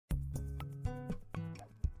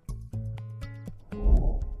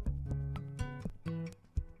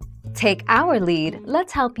Take our lead,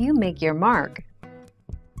 let's help you make your mark.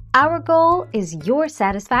 Our goal is your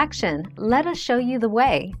satisfaction. Let us show you the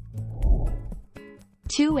way.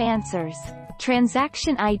 2 answers.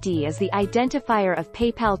 Transaction ID is the identifier of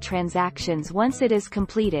PayPal transactions once it is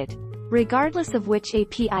completed, regardless of which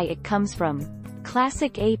API it comes from.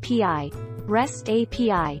 Classic API, REST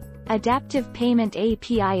API, Adaptive Payment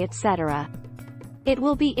API, etc. It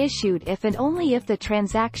will be issued if and only if the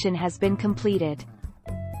transaction has been completed.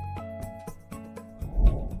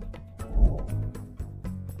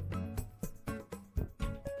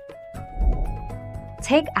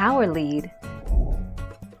 Take our lead.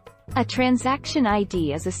 A transaction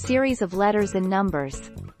ID is a series of letters and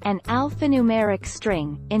numbers, an alphanumeric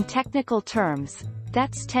string, in technical terms,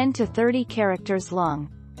 that's 10 to 30 characters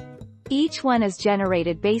long. Each one is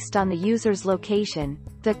generated based on the user's location,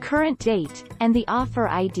 the current date, and the offer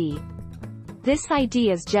ID. This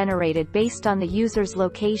ID is generated based on the user's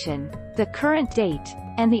location, the current date,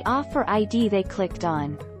 and the offer ID they clicked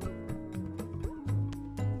on.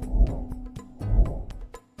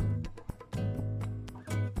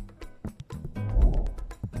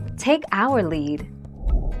 Take our lead.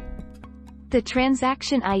 The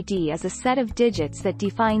transaction ID is a set of digits that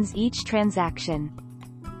defines each transaction.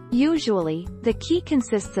 Usually, the key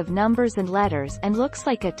consists of numbers and letters and looks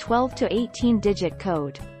like a 12 to 18-digit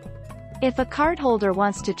code. If a cardholder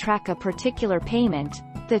wants to track a particular payment,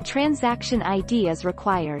 the transaction ID is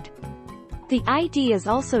required. The ID is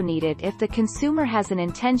also needed if the consumer has an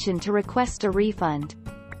intention to request a refund.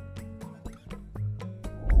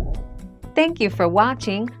 Thank you for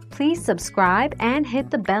watching. Please subscribe and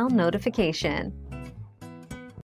hit the bell notification.